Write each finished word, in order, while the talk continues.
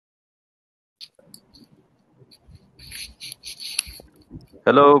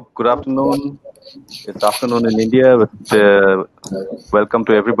Hello, good afternoon. It's afternoon in India. Welcome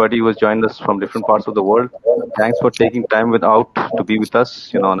to everybody who has joined us from different parts of the world. Thanks for taking time out to be with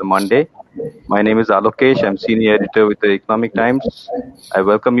us, on a Monday. My name is Alokesh. I'm senior editor with the Economic Times. I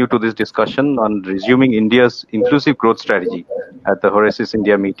welcome you to this discussion on resuming India's inclusive growth strategy at the Horasis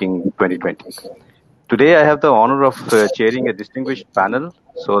India meeting 2020. Today, I have the honor of chairing a distinguished panel.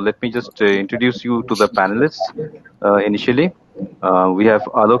 So let me just introduce you to the panelists initially. We have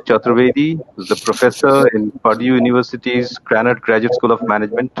Alok Chaturvedi, who's the professor in Purdue University's Granite Graduate School of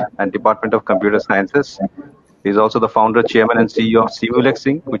Management and Department of Computer Sciences. He's also the founder, chairman, and CEO of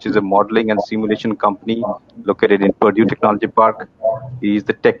Simulexing, which is a modeling and simulation company located in Purdue Technology Park. He is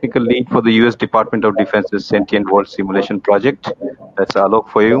the technical lead for the U.S. Department of Defense's Sentient World Simulation Project. That's Alok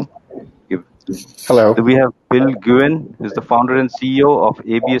for you. Hello. We have Bill Nguyen, who is the founder and CEO of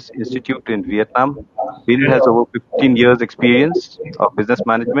ABS Institute in Vietnam. Bill has over 15 years experience of business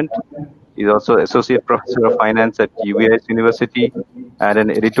management. He's also associate professor of finance at UVS University and an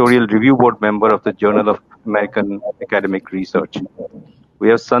editorial review board member of the Journal of American Academic Research. We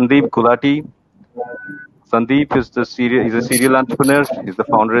have Sandeep Gulati. Sandeep is a serial entrepreneur. He's the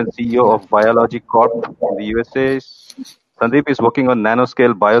founder and CEO of Vialogy Corp in the USA. Sandeep is working on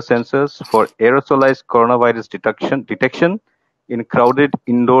nanoscale biosensors for aerosolized coronavirus detection in crowded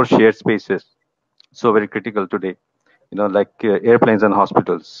indoor shared spaces. So very critical today, like airplanes and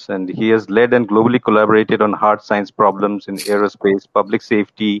hospitals. And he has led and globally collaborated on hard science problems in aerospace, public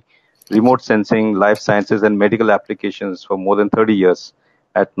safety, remote sensing, life sciences, and medical applications for more than 30 years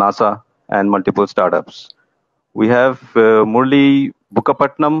at NASA and multiple startups. We have Murali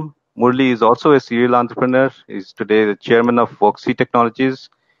Bukkapatnam. Murali is also a serial entrepreneur. He's today the chairman of Volksy Technologies.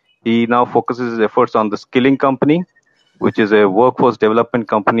 He now focuses his efforts on the Skilling Company, which is a workforce development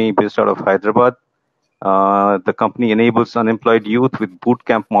company based out of Hyderabad. The company enables unemployed youth with boot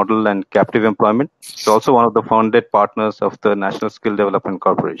camp model and captive employment. It's also one of the founded partners of the National Skill Development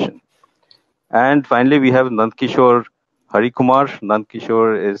Corporation. And finally, we have Nandakishore Harikumar.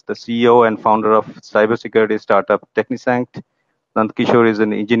 Nandakishore is the CEO and founder of cybersecurity startup TSanct. Nandakishore is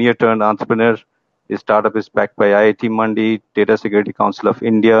an engineer turned entrepreneur. His startup is backed by IIT Mandi, Data Security Council of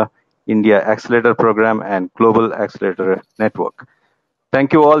India, India Accelerator Program, and Global Accelerator Network.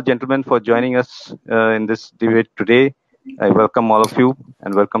 Thank you all, gentlemen, for joining us in this debate today. I welcome all of you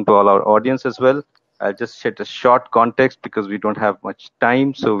and welcome to all our audience as well. I'll just set a short context because we don't have much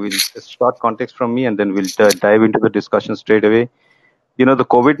time. So we'll just short context from me and then we'll dive into the discussion straight away. The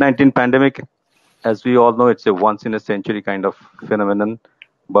COVID-19 pandemic, as we all know, it's a once in a century kind of phenomenon,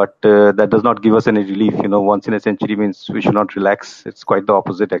 but that does not give us any relief. Once in a century means we should not relax. It's quite the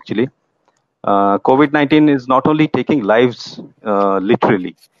opposite, actually. COVID-19 is not only taking lives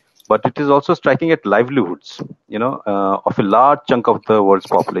literally, but it is also striking at livelihoods, of a large chunk of the world's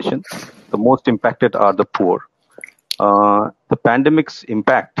population. The most impacted are the poor. The pandemic's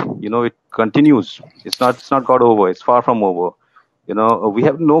impact, it continues. It's not got over. It's far from over. We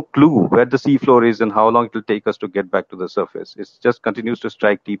have no clue where the seafloor is and how long it will take us to get back to the surface. It just continues to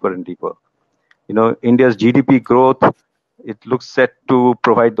strike deeper and deeper. India's GDP growth, it looks set to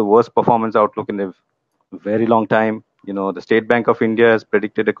provide the worst performance outlook in a very long time. The State Bank of India has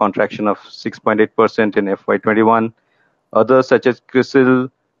predicted a contraction of 6.8% in FY21. Others such as CRISIL,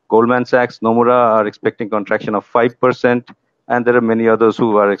 Goldman Sachs, Nomura are expecting contraction of 5%. And there are many others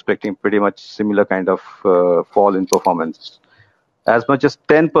who are expecting pretty much similar kind of fall in performance. As much as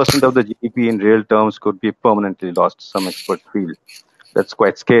 10% of the GDP in real terms could be permanently lost, some experts feel. That's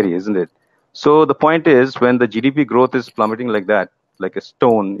quite scary, isn't it? So the point is, when the GDP growth is plummeting like that, like a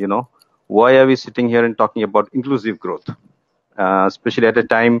stone, why are we sitting here and talking about inclusive growth? Especially at a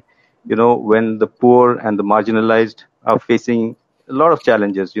time, when the poor and the marginalized are facing a lot of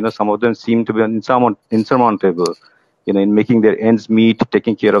challenges. Some of them seem to be insurmountable, in making their ends meet,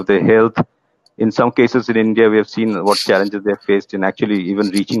 taking care of their health. In some cases in India, we have seen what challenges they have faced in actually even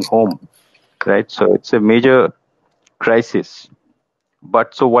reaching home, right? So it's a major crisis.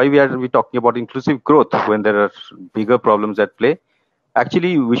 But so why are we talking about inclusive growth when there are bigger problems at play?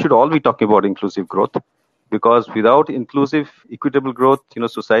 Actually, we should all be talking about inclusive growth, because without inclusive, equitable growth,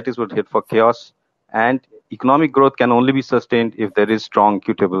 societies would head for chaos, and economic growth can only be sustained if there is strong,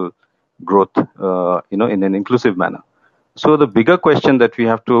 equitable growth, in an inclusive manner. So the bigger question that we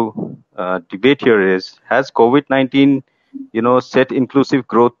have to debate here is: has COVID-19, set inclusive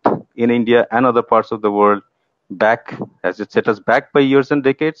growth in India and other parts of the world back? Has it set us back by years and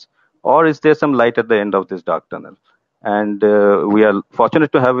decades, or is there some light at the end of this dark tunnel? And we are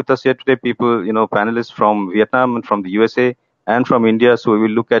fortunate to have with us here today people, panelists from Vietnam and from the USA and from India. So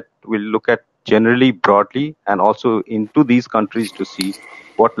we'll look at generally, broadly, and also into these countries to see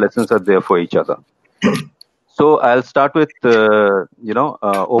what lessons are there for each other. So I'll start with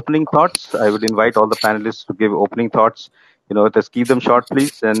opening thoughts. I would invite all the panelists to give opening thoughts. Just keep them short,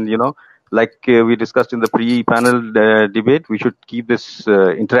 please. And like we discussed in the pre-panel debate, we should keep this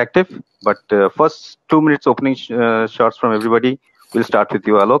interactive. But first 2 minutes opening shots from everybody. We'll start with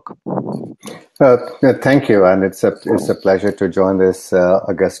you, Alok. Thank you, and it's a pleasure to join this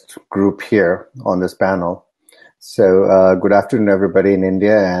august group here on this panel. So, good afternoon, everybody in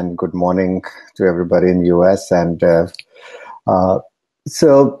India, and good morning to everybody in the US. And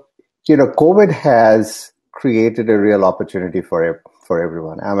COVID has created a real opportunity for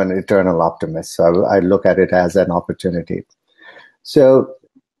everyone. I'm an eternal optimist, so I look at it as an opportunity. So,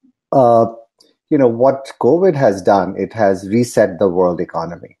 what COVID has done, it has reset the world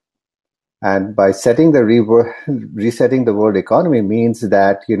economy. And by resetting the world economy means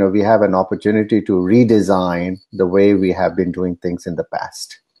that, we have an opportunity to redesign the way we have been doing things in the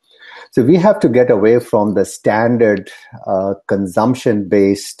past. So we have to get away from the standard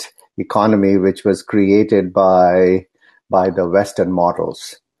consumption-based economy, which was created by the Western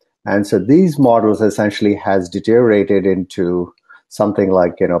models. And so these models essentially has deteriorated into something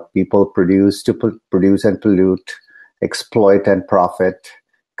like, people produce and pollute, exploit and profit,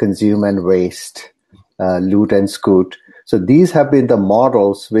 consume and waste, loot and scoot. So these have been the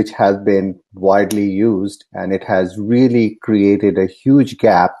models which have been widely used, and it has really created a huge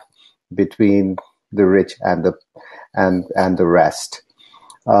gap between the rich and the rest.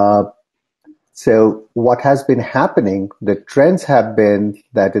 So what has been happening, the trends have been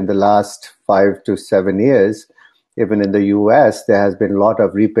that in the last 5 to 7 years, even in the US, there has been a lot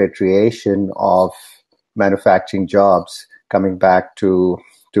of repatriation of manufacturing jobs coming back to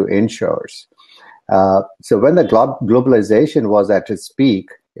inshores. So when the globalization was at its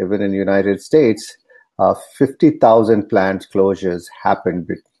peak, even in the United States, 50,000 plant closures happened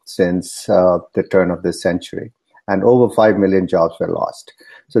since the turn of this century, and over 5 million jobs were lost.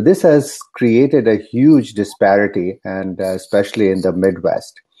 So this has created a huge disparity, and especially in the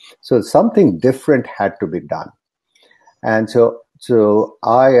Midwest. So something different had to be done. And so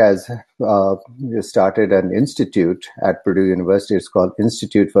I started an institute at Purdue University. It's called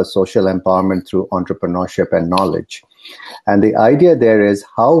Institute for Social Empowerment Through Entrepreneurship and Knowledge. And the idea there is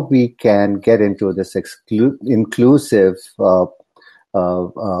how we can get into this inclusive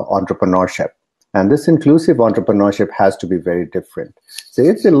entrepreneurship. And this inclusive entrepreneurship has to be very different. So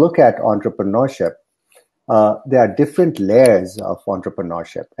if you look at entrepreneurship, there are different layers of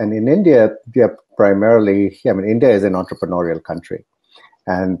entrepreneurship. And in India, we are India is an entrepreneurial country.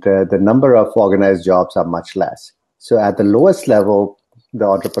 And the number of organized jobs are much less. So at the lowest level, the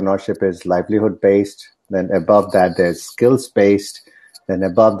entrepreneurship is livelihood-based. Then above that, there's skills-based. Then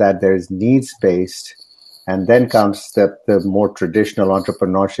above that, there's needs-based. And then comes the more traditional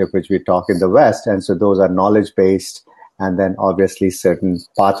entrepreneurship, which we talk in the West. And so those are knowledge-based. And then obviously certain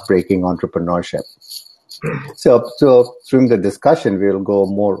path-breaking entrepreneurship. So during the discussion, we'll go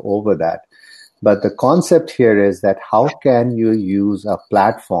more over that. But the concept here is that how can you use a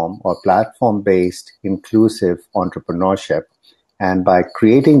platform or platform-based inclusive entrepreneurship? And by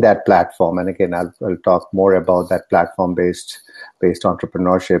creating that platform, and again, I'll talk more about that platform-based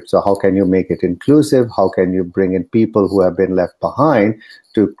entrepreneurship. So how can you make it inclusive? How can you bring in people who have been left behind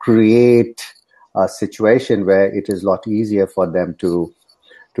to create a situation where it is a lot easier for them to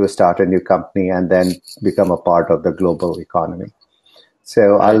start a new company and then become a part of the global economy?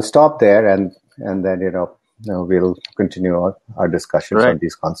 So I'll stop there and then, we'll continue our discussions on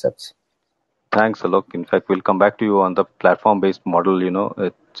these concepts. Thanks, Alok. In fact, we'll come back to you on the platform-based model.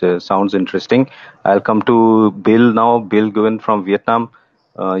 It sounds interesting. I'll come to Bill now. Bill Nguyen from Vietnam.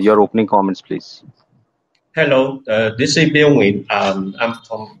 Your opening comments, please. Hello, this is Bill Nguyen. I'm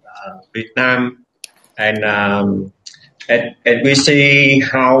from Vietnam, and we see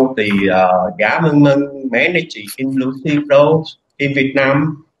how the government manage inclusive roles in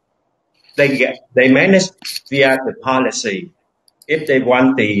Vietnam. They manage via the policy. If they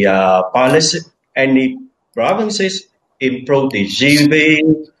want the policy, any provinces improve the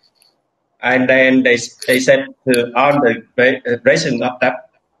GDP, and then they said on the president of that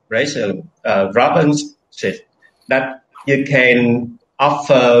provinces that you can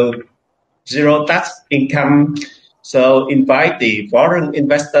offer zero tax income. So invite the foreign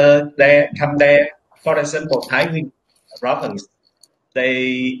investor there, come there. For example, Thai province,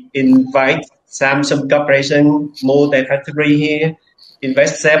 they invite Samsung Corporation, more than factory here,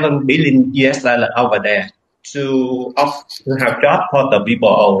 invest $7 billion over there to have job for the people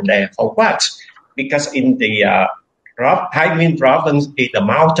over there. For what? Because in the Thai Nguyen province is the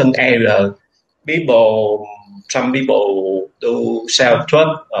mountain area, people, some people do sell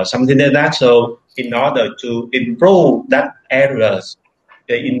truck or something like that. So in order to improve that areas,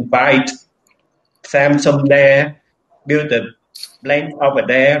 they invite Samsung there, build a plant over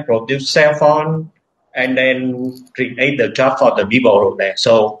there, produce cell phone, and then create the job for the people over there.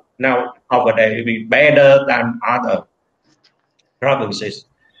 So now over there will be better than other provinces.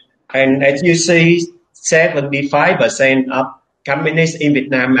 And as you see, 75% of companies in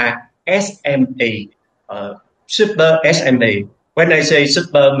Vietnam are SME, super SME. When I say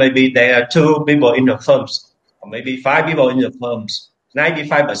super, maybe there are 2 people in the firms, or maybe 5 people in the firms,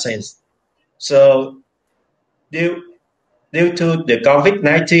 95%. So due, due to the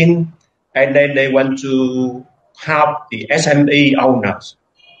COVID-19, and then they want to help the SME owners.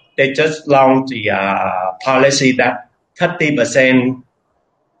 They just launched the policy that 30%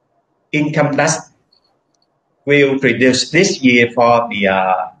 income tax will reduce this year for the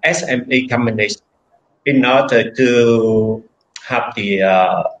SME companies in order to have the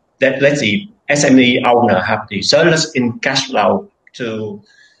let's see SME owner have the surplus in cash flow to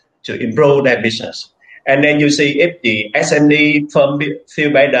improve their business. And then you see if the SME firm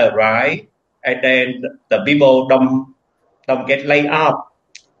feel better, right? And then the people don't get laid off,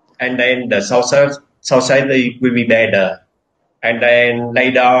 and then the society will be better. And then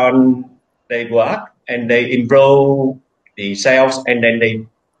later on they work and they improve the sales, and then they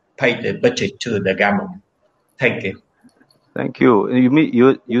pay the budget to the government. Thank you. Thank you.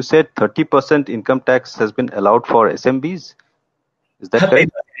 You said 30% income tax has been allowed for SMBs. Is that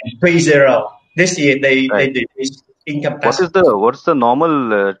correct? 30. This year they did this income tax. What's the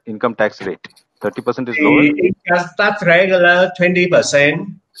normal income tax rate? 30% is lower. The income tax regular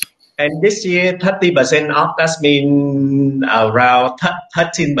 20%, and this year 30% off. That means around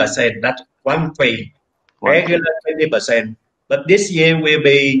 13%. That's 1/3. Regular 20%, but this year will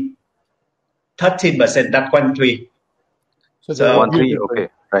be 13%. That's 1/3. So 1/3. Okay,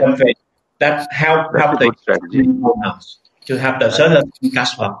 right. 1/3. That help the strategy to have the certain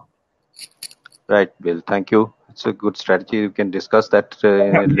cash flow. Right, Bill. Thank you. It's a good strategy. You can discuss that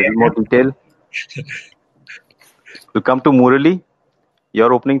in a little more detail. We'll come to Murali.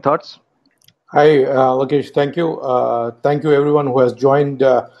 Your opening thoughts? Hi, Alokesh. Thank you. Thank you, everyone who has joined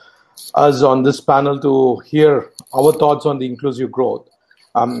us on this panel to hear our thoughts on the inclusive growth.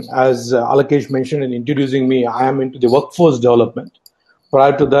 As Alokesh mentioned in introducing me, I am into the workforce development.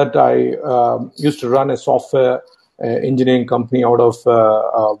 Prior to that, I used to run a software engineering company out of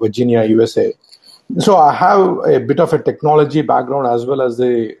Virginia, USA. So I have a bit of a technology background as well as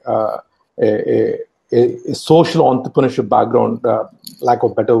a social entrepreneurship background, lack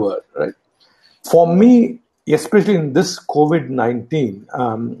of better word, right? For me, especially in this COVID-19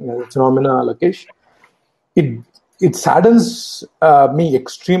 phenomena, Alokesh, it saddens me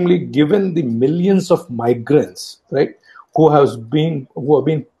extremely, given the millions of migrants, right, who have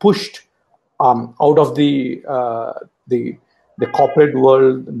been pushed out of the corporate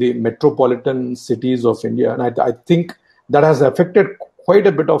world, the metropolitan cities of India, and I think that has affected quite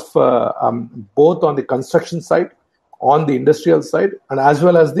a bit of both on the construction side, on the industrial side, and as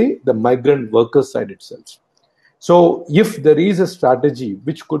well as the migrant worker side itself. So if there is a strategy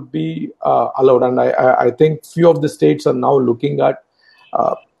which could be allowed, and I think few of the states are now looking at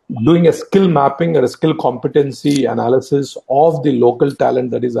doing a skill mapping or a skill competency analysis of the local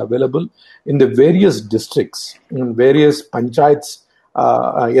talent that is available in the various districts, in various panchayats,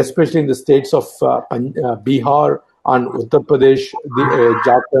 especially in the states of Bihar and Uttar Pradesh,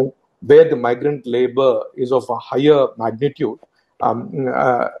 Jharkhand, where the migrant labor is of a higher magnitude,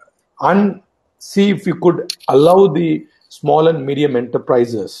 and see if we could allow the small and medium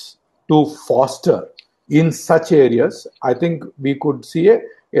enterprises to foster in such areas. I think we could see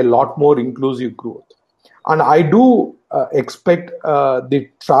a lot more inclusive growth. And I do expect the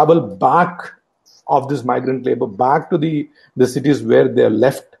travel back of this migrant labor back to the cities where they're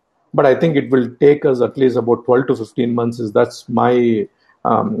left. But I think it will take us at least about 12 to 15 months. That's my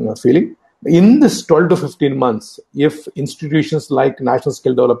feeling. In this 12 to 15 months, if institutions like National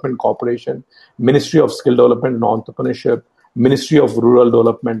Skill Development Corporation, Ministry of Skill Development and Entrepreneurship, Ministry of Rural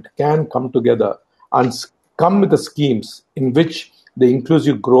Development can come together and come with the schemes in which the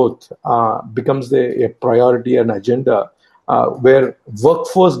inclusive growth becomes a priority and agenda, where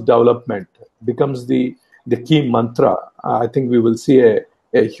workforce development becomes the key mantra, I think we will see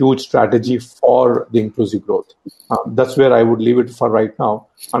a huge strategy for the inclusive growth. That's where I would leave it for right now,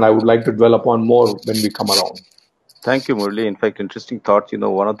 and I would like to dwell upon more when we come around. Thank you, Murali. In fact, interesting thoughts.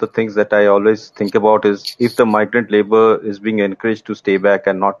 One of the things that I always think about is if the migrant labor is being encouraged to stay back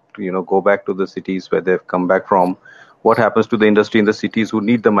and not, go back to the cities where they've come back from, what happens to the industry in the cities who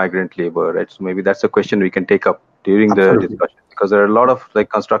need the migrant labor, right? So maybe that's a question we can take up during the Absolutely. discussion, because there are a lot of like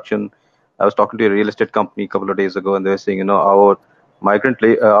construction. I was talking to a real estate company a couple of days ago, and they were saying, our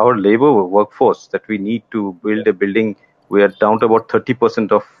our labor workforce that we need to build a building, we are down to about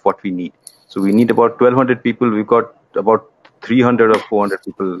 30% of what we need. So we need about 1,200 people. We've got about 300 or 400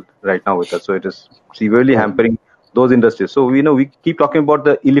 people right now with us. So it is severely hampering those industries. So we keep talking about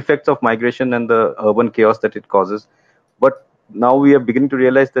the ill effects of migration and the urban chaos that it causes, but now we are beginning to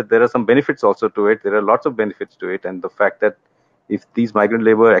realize that there are some benefits also to it. There are lots of benefits to it, and the fact that if these migrant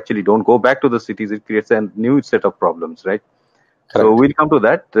labor actually don't go back to the cities, it creates a new set of problems, right? So Correct. we'll come to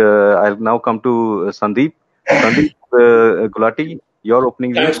that. I'll now come to Sandeep. Sandeep, Gulati, your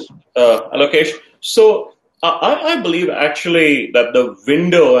opening Thanks, views. Alokesh. So I believe actually that the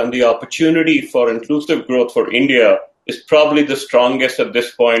window and the opportunity for inclusive growth for India is probably the strongest at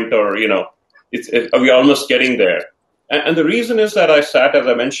this point, or we're almost getting there. And the reason is that I sat, as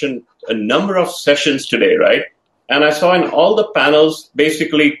I mentioned, a number of sessions today, right? And I saw in all the panels,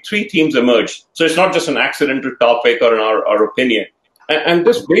 basically 3 themes emerged. So it's not just an accidental topic or our opinion. And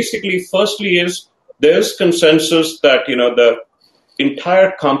this basically, firstly, is there's consensus that, the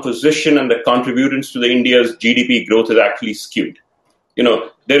entire composition and the contributions to the India's GDP growth is actually skewed.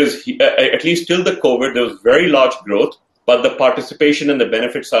 There is, at least till the COVID, there was very large growth, but the participation and the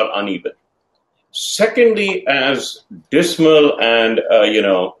benefits are uneven. Secondly, as dismal and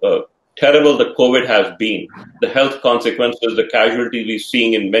terrible the COVID has been, the health consequences, the casualties we're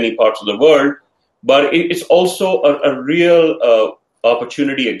seeing in many parts of the world, but it's also a real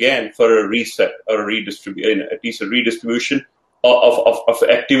opportunity again for a reset or at least a redistribution of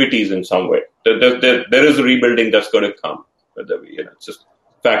activities in some way. There is a rebuilding that's going to come. It's just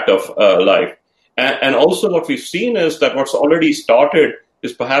fact of life. And also what we've seen is that what's already started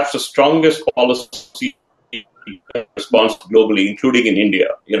is perhaps the strongest policy response globally, including in India.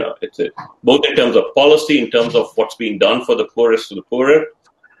 It's both in terms of policy, in terms of what's being done for the poorest of the poorer,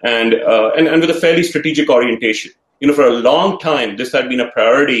 and with a fairly strategic orientation. For a long time, this had been a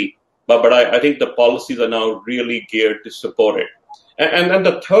priority, but I think the policies are now really geared to support it. And then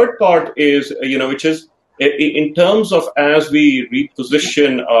the third part is, which is in terms of as we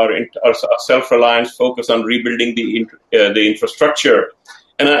reposition our self-reliance, focus on rebuilding the infrastructure,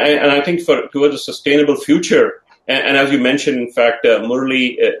 and I think towards a sustainable future. And as you mentioned, in fact,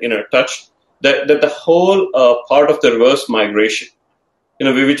 Murali touched that the whole part of the reverse migration,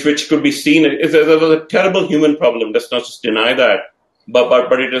 which could be seen as a terrible human problem. Let's not just deny that.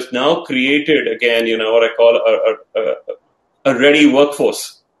 But it has now created again, what I call a ready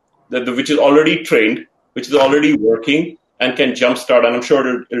workforce, which is already trained, which is already working and can jumpstart. And I'm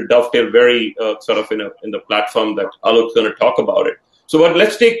sure it'll dovetail very in the platform that Alok's going to talk about it. So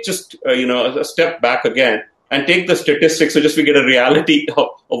let's take just a step back again and take the statistics, so just we get a reality of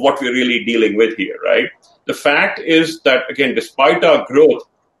what we're really dealing with here, right? The fact is that, again, despite our growth,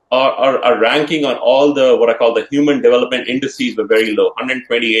 our ranking on all the what I call the human development indices were very low,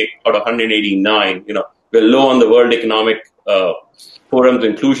 128 out of 189. We're low on the World Economic Forum's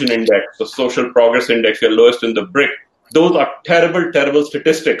Inclusion Index, the Social Progress Index. We're lowest in the BRIC. Those are terrible, terrible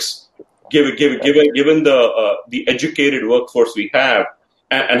statistics, given the educated workforce we have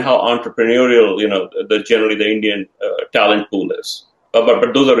and how entrepreneurial generally the Indian talent pool is.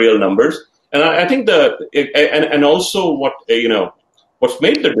 But those are real numbers, and I think and also what's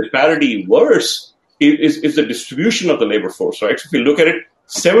made the disparity worse is the distribution of the labor force, right? So if you look at it,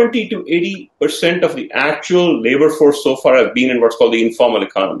 70 to 80% of the actual labor force so far has been in what's called the informal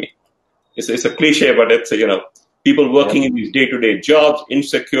economy. It's a cliche, but it's people working in these day-to-day jobs,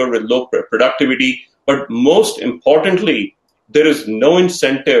 insecure with low productivity. But most importantly, there is no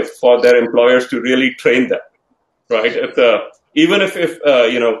incentive for their employers to really train them, right? Even if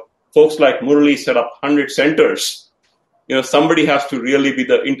folks like Murali set up 100 centers, somebody has to really be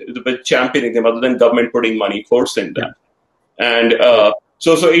the championing them, other than government putting money, forcing them. And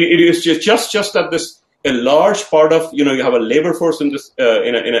so it is just that a large part of you have a labor force in this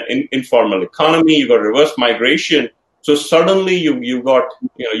in an informal economy. You got reverse migration. So suddenly you got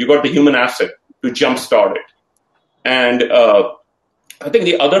the human asset to jumpstart it. And I think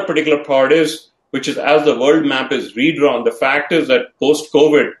the other particular part which is as the world map is redrawn, the fact is that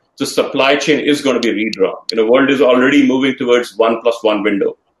post-COVID, the supply chain is going to be redrawn. The world is already moving towards 1+1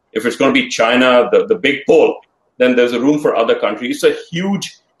 window. If it's going to be China, the big pole, then there's a room for other countries. It's a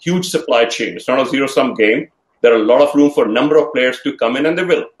huge, huge supply chain. It's not a zero-sum game. There are a lot of room for a number of players to come in, and they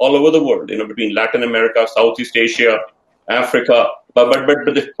will, all over the world, between Latin America, Southeast Asia, Africa. But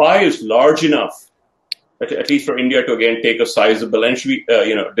the pie is large enough, at least for India to, again, take a sizable, and should be,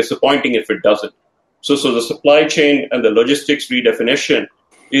 disappointing if it doesn't. So the supply chain and the logistics redefinition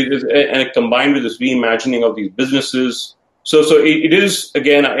and combined with this reimagining of these businesses. So it is,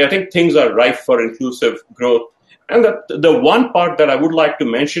 again, I think things are ripe for inclusive growth. And the one part that I would like to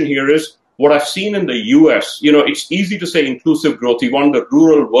mention here is what I've seen in the US. It's easy to say inclusive growth. You want the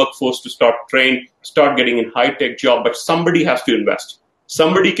rural workforce to start getting in high-tech job, but somebody has to invest.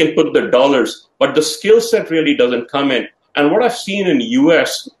 Somebody can put the dollars, but the skill set really doesn't come in. And what I've seen in the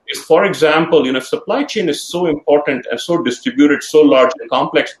US is, for example, supply chain is so important and so distributed, so large and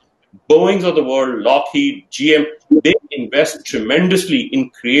complex. Boeings of the world, Lockheed, GM, they invest tremendously in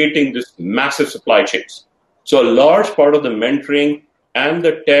creating this massive supply chains. So a large part of the mentoring and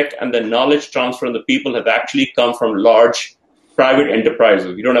the tech and the knowledge transfer and the people have actually come from large private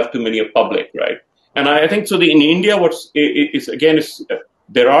enterprises. We don't have too many of public, right? And I think so. In India,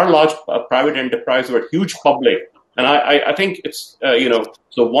 there are large private enterprises, but huge public. And I think it's the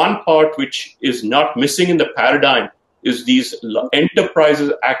one part which is not missing in the paradigm is these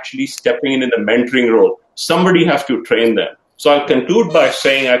enterprises actually stepping in the mentoring role. Somebody has to train them. So I'll conclude by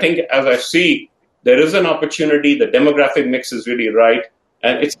saying, I think as I see, there is an opportunity. The demographic mix is really right.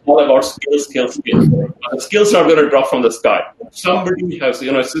 And it's all about skills. The skills are going to drop from the sky. Somebody has,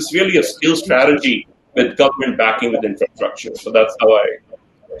 it's really a skill strategy with government backing with infrastructure. So that's how I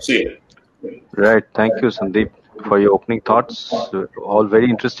see it. Right. Thank you, Sandeep, for your opening thoughts. All very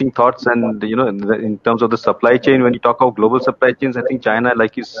interesting thoughts. And, in terms of the supply chain, when you talk about global supply chains, I think China,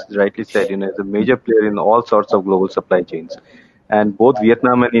 like you rightly said, is a major player in all sorts of global supply chains. And both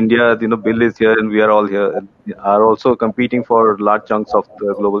Vietnam and India, Bill is here and we are all here, are also competing for large chunks of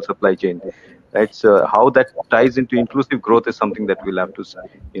the global supply chain. Right. So how that ties into inclusive growth is something that we'll have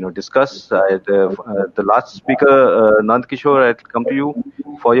to, discuss. The last speaker, Nandakishore, I'll come to you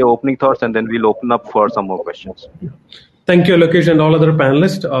for your opening thoughts, and then we'll open up for some more questions. Thank you, Alokesh, and all other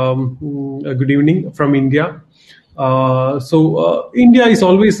panelists. Good evening from India. India is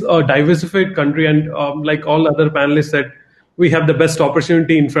always a diversified country, and like all other panelists said, we have the best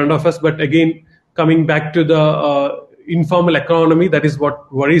opportunity in front of us. But again, coming back to the informal economy, that is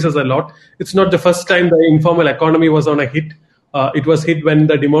what worries us a lot. It's not the first time the informal economy was on a hit. It was hit when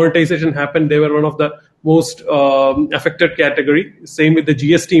the demonetization happened. They were one of the most affected category. Same with the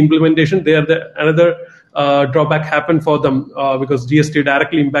GST implementation. They are another drawback happened for them because GST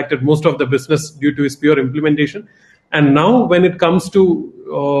directly impacted most of the business due to its pure implementation. And now when it comes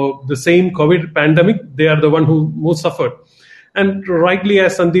to the same COVID pandemic, they are the one who most suffered. And rightly,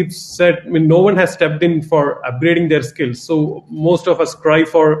 as Sandeep said, no one has stepped in for upgrading their skills. So most of us cry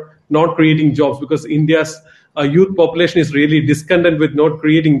for not creating jobs because India's youth population is really discontent with not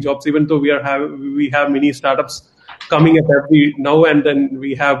creating jobs, even though we have many startups coming up every now and then.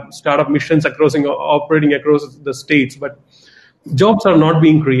 We have startup missions operating across the states, but jobs are not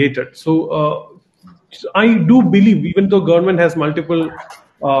being created. So I do believe, even though government has multiple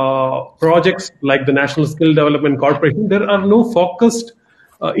projects like the National Skill Development Corporation, there are no focused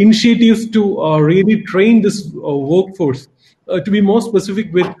initiatives to really train this workforce. To be more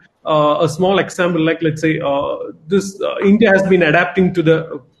specific, with a small example, like let's say India has been adapting to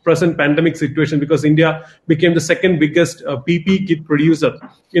the present pandemic situation because India became the second biggest PPE kit producer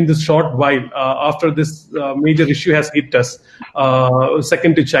in this short while after this major issue has hit us,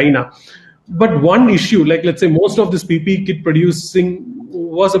 second to China. But one issue, like let's say most of this PPE kit producing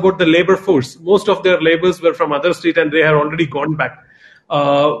was about the labor force. Most of their laborers were from other states and they have already gone back.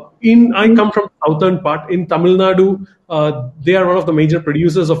 I come from southern part. In Tamil Nadu, they are one of the major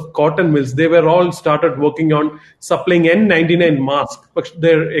producers of cotton mills. They were all started working on supplying N99 masks. But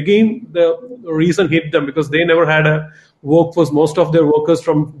there again, the reason hit them because they never had a workforce. Most of their workers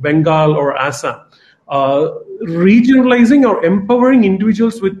from Bengal or Assam. Regionalizing or empowering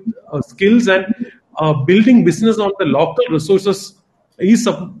individuals with skills and building business on the local resources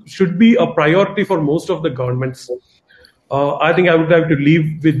should be a priority for most of the governments. I think I would have to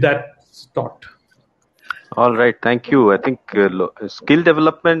leave with that thought. All right, thank you. I think skill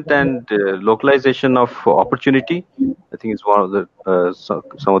development and localization of opportunity, I think, is one of the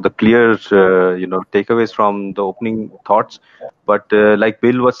some of the clear takeaways from the opening thoughts. But like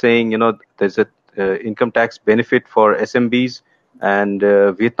Bill was saying, there's a income tax benefit for SMBs, and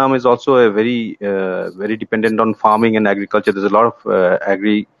Vietnam is also a very dependent on farming and agriculture. There's a lot of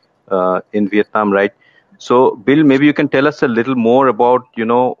agri in Vietnam, right? So, Bill, maybe you can tell us a little more about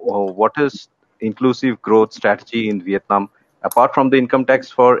what is inclusive growth strategy in Vietnam. Apart from the income tax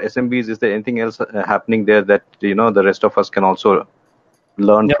for SMBs, is there anything else happening there that the rest of us can also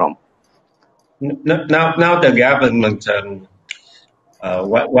learn from? Now the government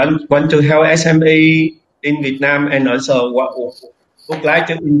want to help SME in Vietnam, and also would like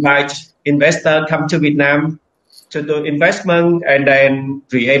to invite investor come to Vietnam to do investment and then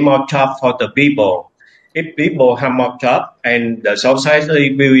create more job for the people. If people have more job and the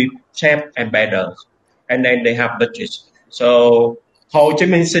society will be safe and better, and then they have budget. So Ho Chi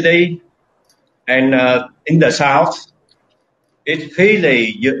Minh City and in the south, it's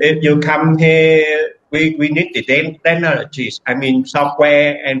really if you come here, we need the technologies. I mean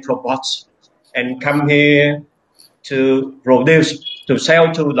software and robots, and come here to produce to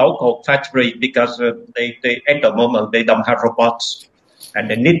sell to local factory because they at the moment they don't have robots and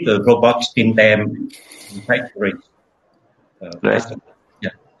they need the robots in them factory. Right. Yeah.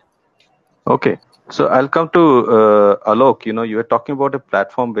 Okay. So I'll come to Alok. You were talking about a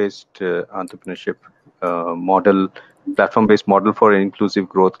platform-based entrepreneurship model, platform-based model for inclusive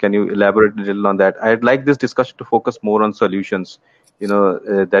growth. Can you elaborate a little on that? I'd like this discussion to focus more on solutions,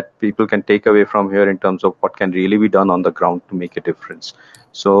 that people can take away from here in terms of what can really be done on the ground to make a difference.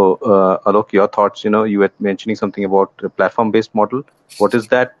 So Alok, your thoughts, you were mentioning something about a platform-based model. What is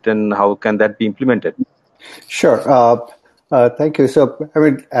that and how can that be implemented? Sure. Thank you. So, I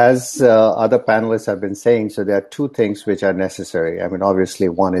mean, as other panelists have been saying, so there are two things which are necessary. I mean, obviously,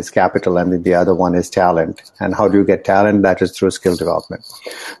 one is capital and the other one is talent. And how do you get talent? That is through skill development.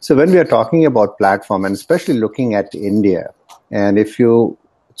 So when we are talking about platform, and especially looking at India, and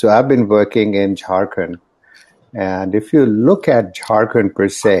so I've been working in Jharkhand, and if you look at Jharkhand per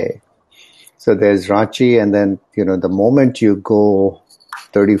se, so there's Ranchi, and then, the moment you go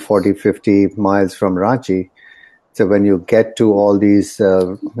 30, 40, 50 miles from Ranchi, so when you get to all these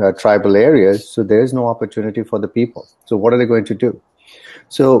tribal areas, so there is no opportunity for the people. So what are they going to do?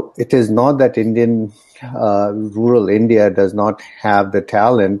 So it is not that rural India does not have the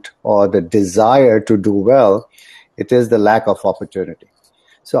talent or the desire to do well. It is the lack of opportunity.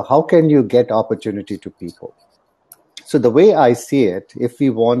 So how can you get opportunity to people? So the way I see it, if we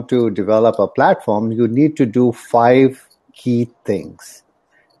want to develop a platform, you need to do 5 key things.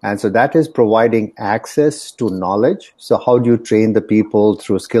 And so that is providing access to knowledge. So how do you train the people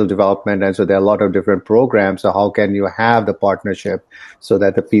through skill development? And so there are a lot of different programs. So how can you have the partnership so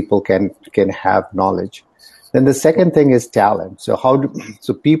that the people can have knowledge? Then the second thing is talent. So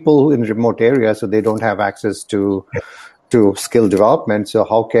so people in remote areas, so they don't have access to skill development. So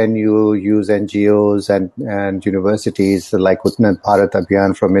how can you use NGOs and universities like Utnat Bharat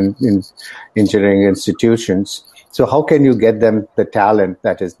Abhiyan from engineering institutions? So how can you get them the talent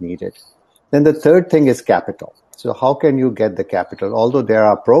that is needed? Then the third thing is capital. So how can you get the capital? Although there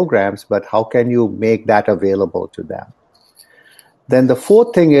are programs, but how can you make that available to them? Then the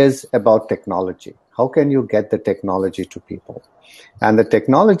fourth thing is about technology. How can you get the technology to people? And the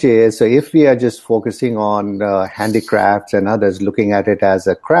technology is, so if we are just focusing on handicrafts and others, looking at it as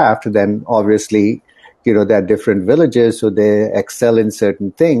a craft, then obviously, there are different villages, so they excel in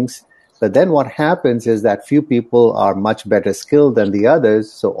certain things. But then what happens is that few people are much better skilled than the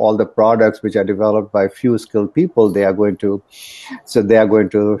others. So all the products which are developed by few skilled people, they are going to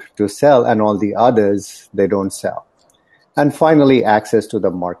sell, and all the others, they don't sell. And finally, access to the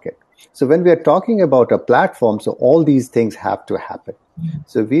market. So when we are talking about a platform, so all these things have to happen.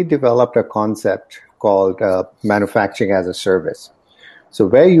 So we developed a concept called manufacturing as a service. So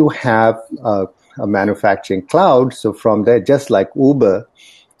where you have a manufacturing cloud, so from there, just like Uber,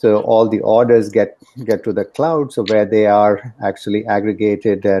 so all the orders get to the cloud, so where they are actually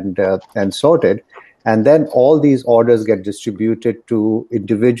aggregated and sorted, and then all these orders get distributed to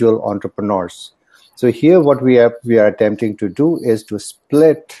individual entrepreneurs. So here, what we are attempting to do is to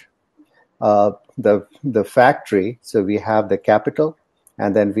split the factory. So we have the capital,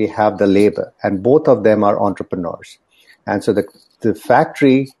 and then we have the labor, and both of them are entrepreneurs. And so the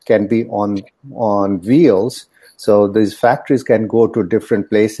factory can be on wheels. So these factories can go to different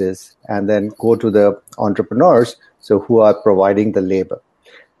places and then go to the entrepreneurs, so who are providing the labor.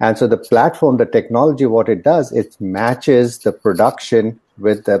 And so the platform, the technology, what it does, it matches the production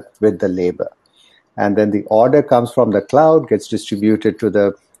with the labor. And then the order comes from the cloud, gets distributed to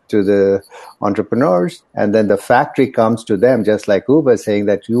the entrepreneurs, and then the factory comes to them, just like Uber, saying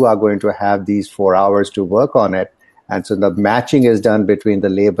that you are going to have these 4 hours to work on it. And so the matching is done between the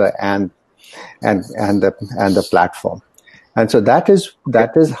labor and the platform. And so that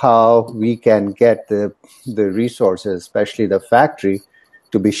is how we can get the resources, especially the factory,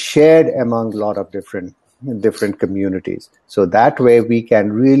 to be shared among a lot of different communities. So that way we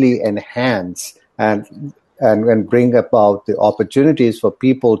can really enhance and bring about the opportunities for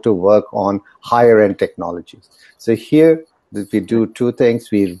people to work on higher end technologies. So here we do 2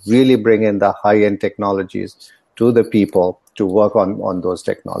 things. We really bring in the high end technologies to the people to work on those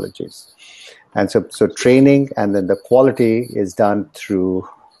technologies. And so training and then the quality is done through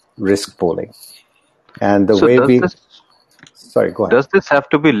risk pooling. And the way we... Sorry, go ahead. Does this have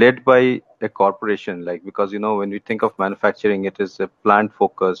to be led by a corporation? Like, because, when we think of manufacturing, it is a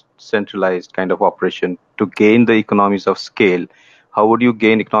plant-focused, centralized kind of operation to gain the economies of scale. How would you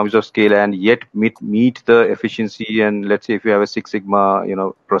gain economies of scale and yet meet the efficiency? And let's say if you have a Six Sigma,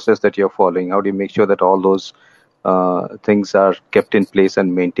 process that you're following, how do you make sure that all those things are kept in place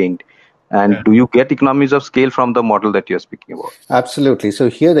and maintained? And do you get economies of scale from the model that you're speaking about? Absolutely. So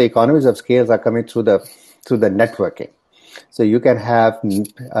here the economies of scale are coming through the networking. So you can have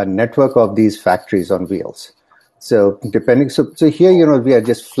a network of these factories on wheels. So so here, we are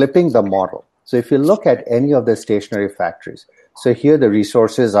just flipping the model. So if you look at any of the stationary factories, so here the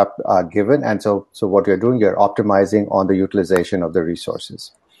resources are given. And so what you're doing, you're optimizing on the utilization of the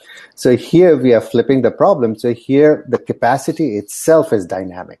resources. So here we are flipping the problem. So here the capacity itself is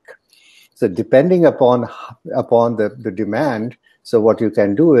dynamic. So depending upon the demand, so what you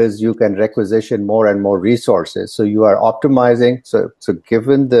can do is you can requisition more and more resources. So you are optimizing. So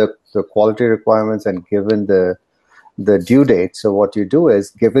given the quality requirements and given the due date, so what you do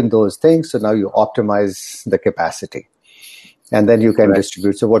is given those things, so now you optimize the capacity. And then you can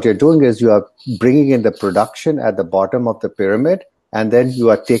distribute. So what you're doing is you are bringing in the production at the bottom of the pyramid, and then you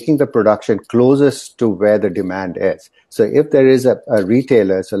are taking the production closest to where the demand is. So if there is a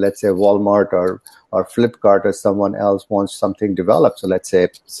retailer, so let's say Walmart or Flipkart or someone else wants something developed, so let's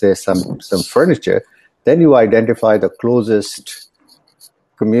say some furniture, then you identify the closest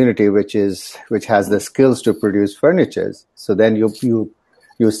community which has the skills to produce furniture. So then you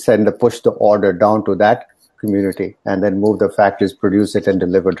push the order down to that community and then move the factories, produce it and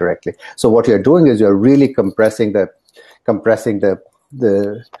deliver directly. So what you're doing is you're really compressing the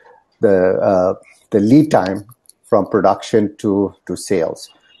lead time from production to sales.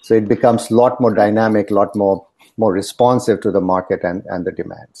 So it becomes a lot more dynamic, a lot more responsive to the market and the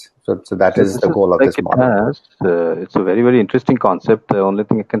demands. So that is the goal of this model. It's a very, very interesting concept. The only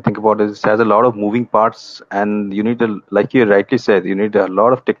thing I can think about is it has a lot of moving parts, and you need like you rightly said, you need a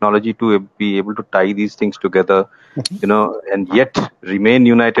lot of technology to be able to tie these things together, and yet remain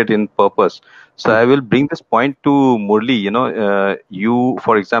united in purpose. So I will bring this point to Murali. You,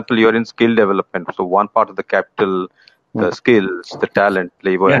 for example, you're in skill development. So one part of the capital, the skills, the talent,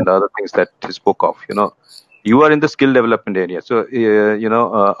 labor, and the other things that he spoke of, you are in the skill development area. So,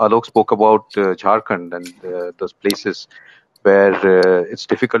 Alok spoke about Jharkhand and those places where it's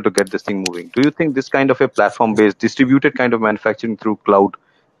difficult to get this thing moving. Do you think this kind of a platform-based, distributed kind of manufacturing through cloud,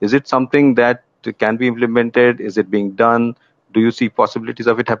 is it something that can be implemented? Is it being done? Do you see possibilities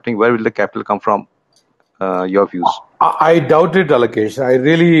of it happening? Where will the capital come from? Your views? I doubt it, Alokesh.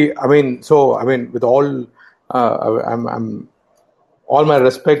 With all, I'm all my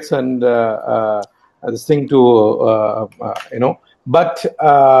respects and this thing to but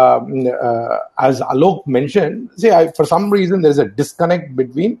as Alok mentioned, for some reason there's a disconnect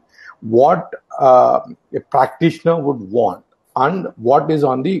between what a practitioner would want and what is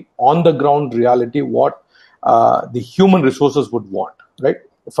on the ground reality, what the human resources would want, right?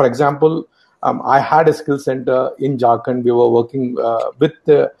 For example, I had a skill center in Jharkhand. We were working with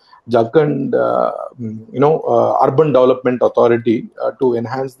the Jharkhand, Urban Development Authority to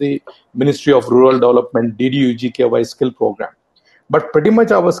enhance the Ministry of Rural Development DDUGKY skill program. But pretty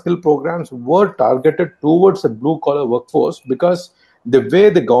much our skill programs were targeted towards a blue-collar workforce because the way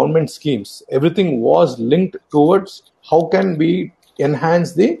the government schemes, everything was linked towards how can we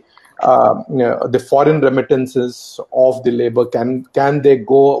enhance the foreign remittances of the labor. Can they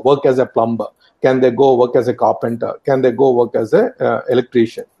go work as a plumber? Can they go work as a carpenter? Can they go work as a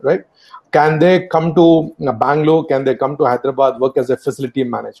electrician, right? Can they come to Bangalore? Can they come to Hyderabad, work as a facility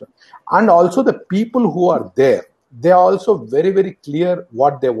manager? And also the people who are there, they are also very, very clear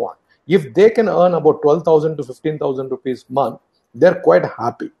what they want. If they can earn about 12,000 to 15,000 rupees a month, they're quite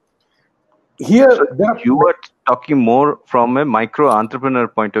happy. Here, so you are talking more from a micro entrepreneur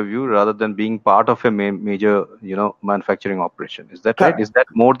point of view rather than being part of a major, manufacturing operation. Is that right? Is that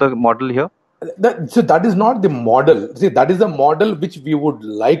more the model here? So that is not the model. See, that is the model which we would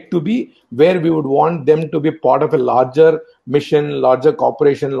like to be, where we would want them to be part of a larger mission, larger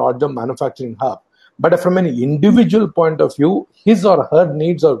corporation, larger manufacturing hub. But from an individual point of view, his or her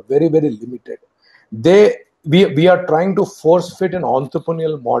needs are very, very limited. We are trying to force fit an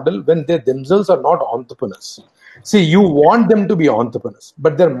entrepreneurial model when they themselves are not entrepreneurs. See, you want them to be entrepreneurs,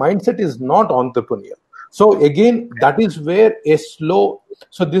 but their mindset is not entrepreneurial. So again, that is where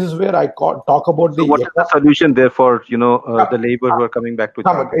so this is where I talk about so what is the solution there for, the labor who are coming back to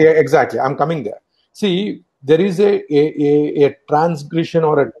China? Exactly. I'm coming there. See, there is a transgression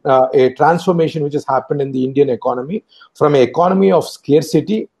or a transformation which has happened in the Indian economy from an economy of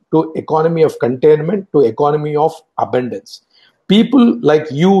scarcity to economy of containment to economy of abundance. People like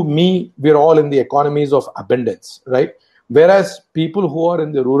you, me, we're all in the economies of abundance, right? Whereas people who are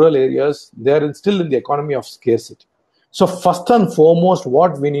in the rural areas, they're still in the economy of scarcity. So first and foremost,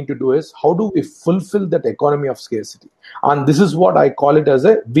 what we need to do is how do we fulfill that economy of scarcity? And this is what I call it as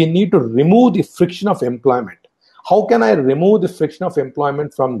we need to remove the friction of employment. How can I remove the friction of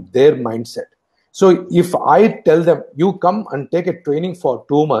employment from their mindset? So if I tell them, you come and take a training for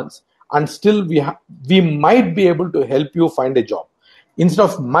 2 months and still we might be able to help you find a job. Instead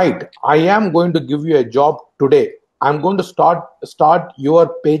of might, I am going to give you a job today. I'm going to start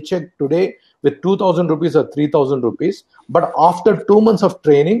your paycheck today with 2,000 rupees or 3,000 rupees. But after 2 months of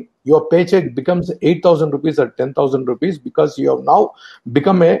training, your paycheck becomes 8,000 rupees or 10,000 rupees because you have now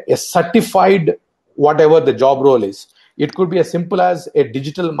become a certified whatever the job role is. It could be as simple as a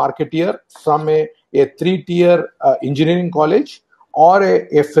digital marketeer from a 3-tier engineering college, or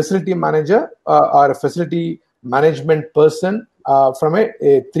a facility manager or a facility management person from a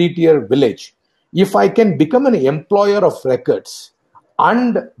 3-tier village. If I can become an employer of records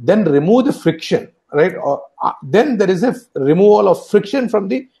and then remove the friction, right? Then there is a removal of friction from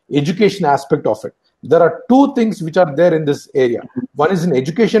the education aspect of it. There are two things which are there in this area. One is an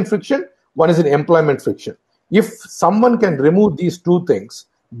education friction, one is an employment friction. If someone can remove these two things,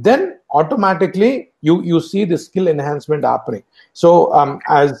 then automatically you see the skill enhancement happening. So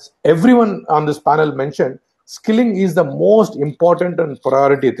as everyone on this panel mentioned, skilling is the most important and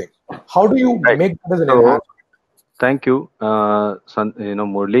priority thing. How do you make that as an enhancement? Thank you,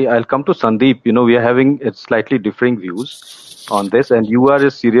 Murali. I'll come to Sandeep. We are having slightly differing views on this, and you are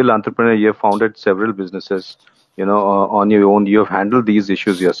a serial entrepreneur. You have founded several businesses, on your own. You have handled these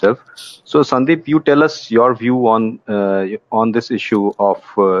issues yourself. So, Sandeep, you tell us your view on this issue of,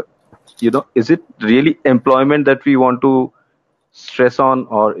 is it really employment that we want to stress on,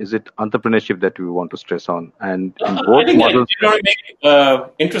 or is it entrepreneurship that we want to stress on? And in both I think models,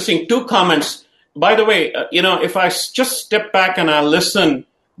 interesting two comments. By the way, if I just step back and I listen,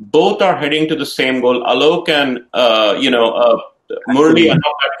 both are heading to the same goal. Alok and Murali are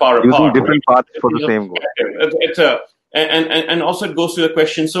not that far apart. Using different paths for the same goal. It's and also it goes to the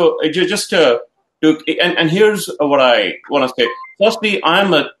question. So and here's what I want to say. Firstly,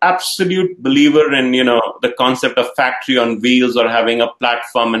 I'm an absolute believer in the concept of factory on wheels or having a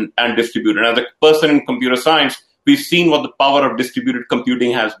platform and distributor. As a person in computer science, we've seen what the power of distributed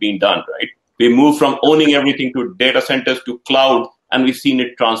computing has been done, right? We moved from owning everything to data centers to cloud, and we've seen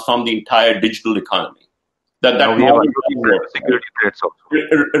it transform the entire digital economy. That we have security threats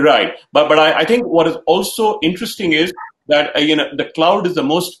also. Right. But I think what is also interesting is that the cloud is the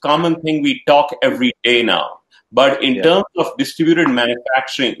most common thing we talk every day now. But in terms of distributed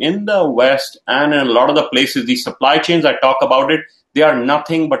manufacturing in the West and in a lot of the places, the supply chains I talk about it, they are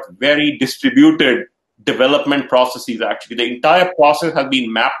nothing but very distributed development processes. Actually, the entire process has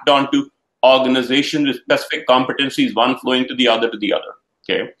been mapped onto organizations with specific competencies, one flowing to the other.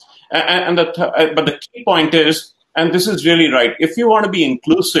 Okay, but the key point is, and this is really right, if you want to be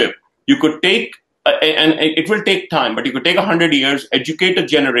inclusive, you could take, and it will take time, but you could take 100 years, educate a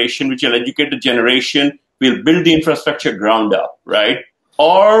generation, which will educate a generation, will build the infrastructure ground up, right?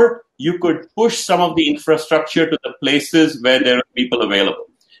 Or you could push some of the infrastructure to the places where there are people available.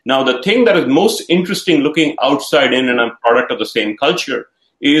 Now, the thing that is most interesting looking outside in, and I'm product of the same culture,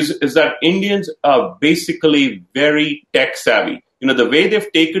 is that Indians are basically very tech savvy. The way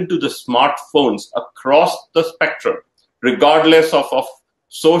they've taken to the smartphones across the spectrum, regardless of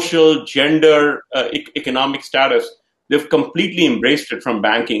social, gender, economic status, they've completely embraced it from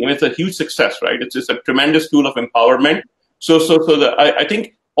banking. And it's a huge success, right? It's a tremendous tool of empowerment. I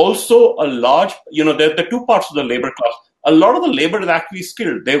think also a large, there are two parts of the labor class. A lot of the labor is actually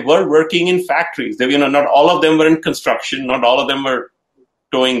skilled. They were working in factories. They, not all of them were in construction. Not all of them were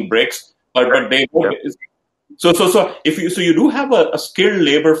towing bricks, but they were. So you do have a skilled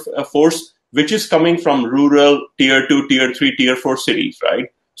labor force which is coming from rural tier 2, tier 3, tier 4 cities, right?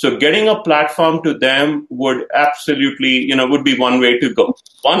 So getting a platform to them would absolutely, would be one way to go.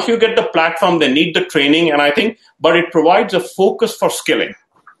 Once you get the platform, they need the training, but it provides a focus for skilling.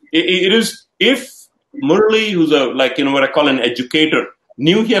 It is, if Murali, who's what I call an educator,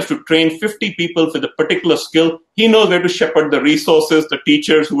 knew he has to train 50 people for the particular skill, he knows where to shepherd the resources, the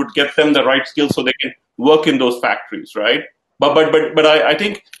teachers who would get them the right skills so they can work in those factories, right? But I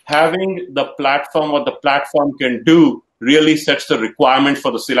think having the platform, what the platform can do, really sets the requirement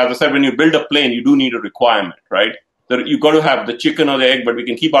for the skill. As I said, when you build a plane, you do need a requirement, right? That you got to have the chicken or the egg, but we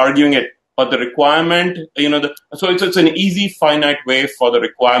can keep arguing it. but the requirement, so it's an easy, finite way for the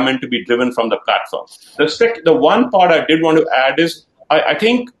requirement to be driven from the platform. The one part I did want to add is, I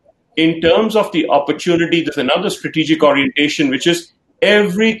think in terms of the opportunity, there's another strategic orientation, which is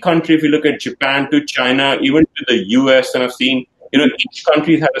every country, if you look at Japan to China, even to the US, and I've seen, each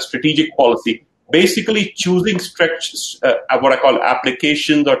country has a strategic policy, basically choosing what I call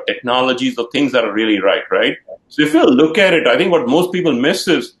applications or technologies or things that are really right? So if you look at it, I think what most people miss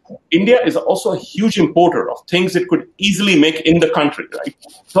is India is also a huge importer of things it could easily make in the country, right?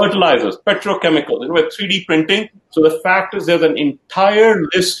 Fertilizers, petrochemicals, with 3D printing. So the fact is there's an entire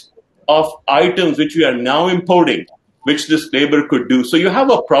list of items which we are now importing, which this labor could do. So you have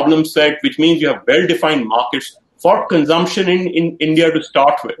a problem set, which means you have well-defined markets for consumption in India to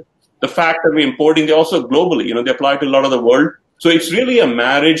start with. The fact that we're importing, they're also globally, they apply to a lot of the world. So it's really a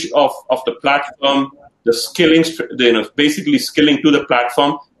marriage of the platform, the skilling, basically skilling to the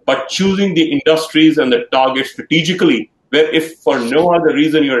platform, but choosing the industries and the targets strategically, where if for no other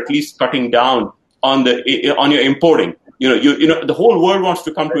reason, you're at least cutting down on your importing. The whole world wants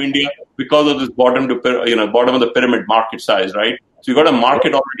to come to India because of this bottom of the pyramid market size, right? So you got a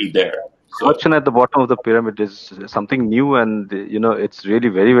market already there. Question at the bottom of the pyramid is something new, and it's really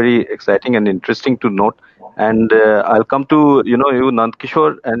very, very exciting and interesting to note. And I'll come to you,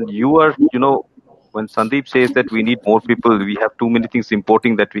 Nandakishore, and you are when Sandeep says that we need more people, we have too many things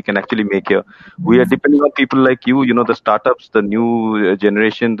importing that we can actually make here. We are depending on people like you, the startups, the new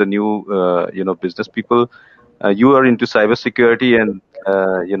generation, the new business people. You are into cybersecurity, and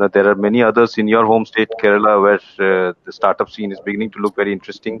there are many others in your home state, Kerala, where the startup scene is beginning to look very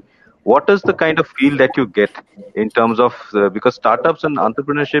interesting. What is the kind of feel that you get in terms of because startups and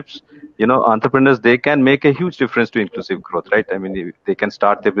entrepreneurships, entrepreneurs, they can make a huge difference to inclusive growth, right? I mean, they can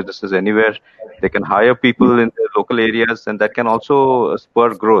start their businesses anywhere, they can hire people in their local areas, and that can also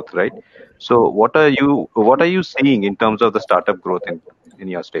spur growth, right? So, what are you seeing in terms of the startup growth in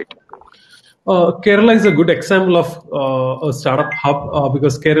your state? Kerala is a good example of a startup hub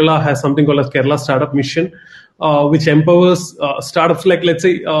because Kerala has something called as Kerala Startup Mission, which empowers startups. Like, let's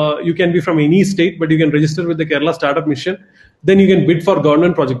say you can be from any state, but you can register with the Kerala Startup Mission. Then you can bid for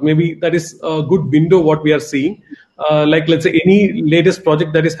government project. Maybe that is a good window what we are seeing. Like, let's say any latest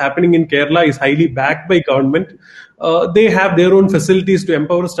project that is happening in Kerala is highly backed by government. They have their own facilities to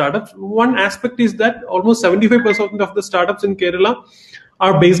empower startups. One aspect is that almost 75% of the startups in Kerala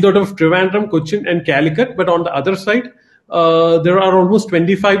are based out of Trivandrum, Cochin, and Calicut. But on the other side, there are almost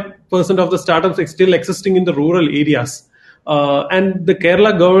 25% of the startups still existing in the rural areas. And the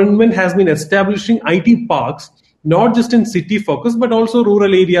Kerala government has been establishing IT parks, not just in city focus, but also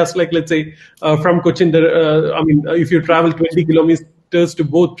rural areas. Like, let's say, from Cochin, if you travel 20 kilometers to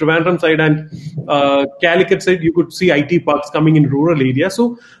both Trivandrum side and Calicut side, you could see IT parks coming in rural areas.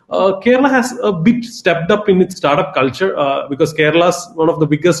 So Kerala has a bit stepped up in its startup culture because Kerala's one of the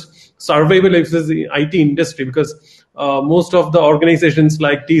biggest survival is the IT industry, because most of the organizations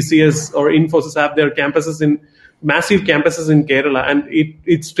like TCS or Infosys have their massive campuses in Kerala, and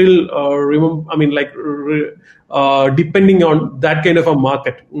it's still depending on that kind of a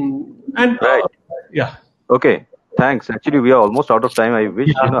market. Right. Yeah. Okay. Thanks. Actually, we are almost out of time. I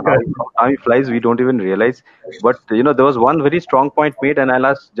wish, how time flies, we don't even realize. But, there was one very strong point made, and I'll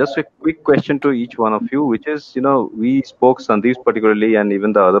ask just a quick question to each one of you, which is, we spoke, Sandeep particularly, and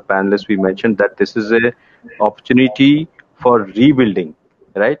even the other panelists, we mentioned that this is a opportunity for rebuilding,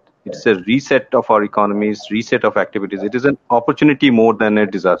 right? It's a reset of our economies, reset of activities. It is an opportunity more than a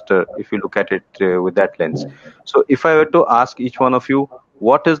disaster, if you look at it with that lens. So if I were to ask each one of you,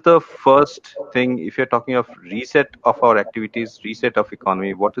 what is the first thing, if you're talking of reset of our activities, reset of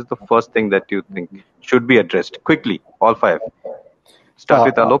economy, what is the first thing that you think should be addressed? Quickly, all five. Start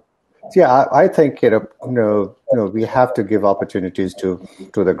with Alok. Yeah, I think we have to give opportunities to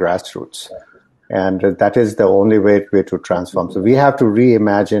the grassroots. And that is the only way to transform. So we have to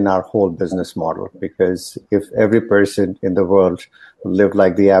reimagine our whole business model, because if every person in the world lived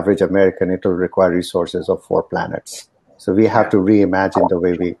like the average American, it will require resources of 4 planets. So we have to reimagine the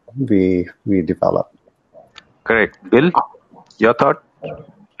way we develop. Correct. Bill, your thought?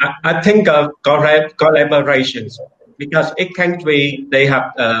 I think collaborations, because each country, they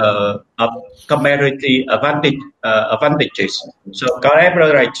have comparative advantages. So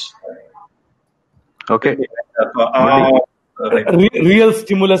collaborate. Okay. Real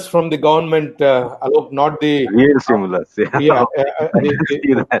stimulus from the government, Alok, not the real stimulus. Yeah.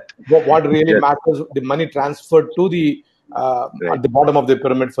 What really matters, the money transferred to the at the bottom of the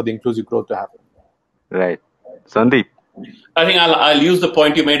pyramid for the inclusive growth to happen. Right. Sandeep. I think I'll use the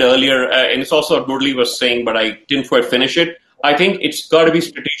point you made earlier, and it's also what Murali was saying, but I didn't quite finish it. I think it's got to be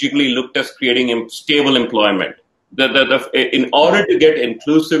strategically looked as creating stable employment. In order to get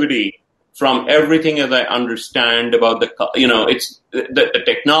inclusivity from everything as I understand about it's the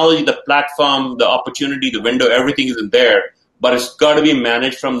technology, the platform, the opportunity, the window, everything is in there, but it's got to be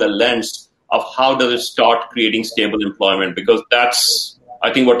managed from the lens of how does it start creating stable employment, because that's,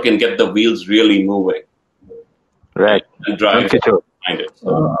 I think, what can get the wheels really moving. Right. And drive Nandakishore. behind it.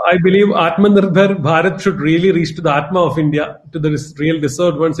 I believe Atmanirbhar Bharat should really reach to the Atma of India, to the real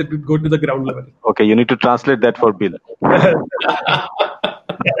resort once it would go to the ground level. Okay, you need to translate that for Bill.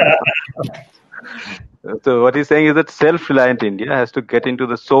 So what he's saying is that self-reliant India has to get into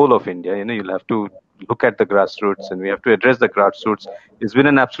the soul of India. You'll have to look at the grassroots, and we have to address the grassroots. It's been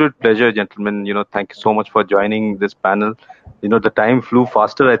an absolute pleasure, gentlemen. Thank you so much for joining this panel. The time flew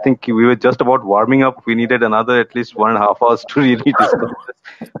faster. I think we were just about warming up. We needed another at least 1.5 hours to really discuss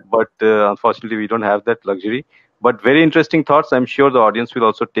this. But unfortunately, we don't have that luxury. But very interesting thoughts. I'm sure the audience will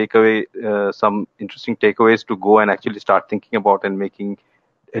also take away some interesting takeaways to go and actually start thinking about and making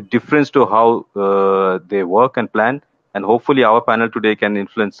a difference to how they work and plan. And hopefully our panel today can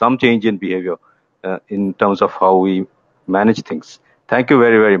influence some change in behavior in terms of how we manage things. Thank you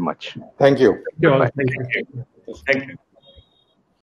very, very much. Thank you. Thank you. Thank you.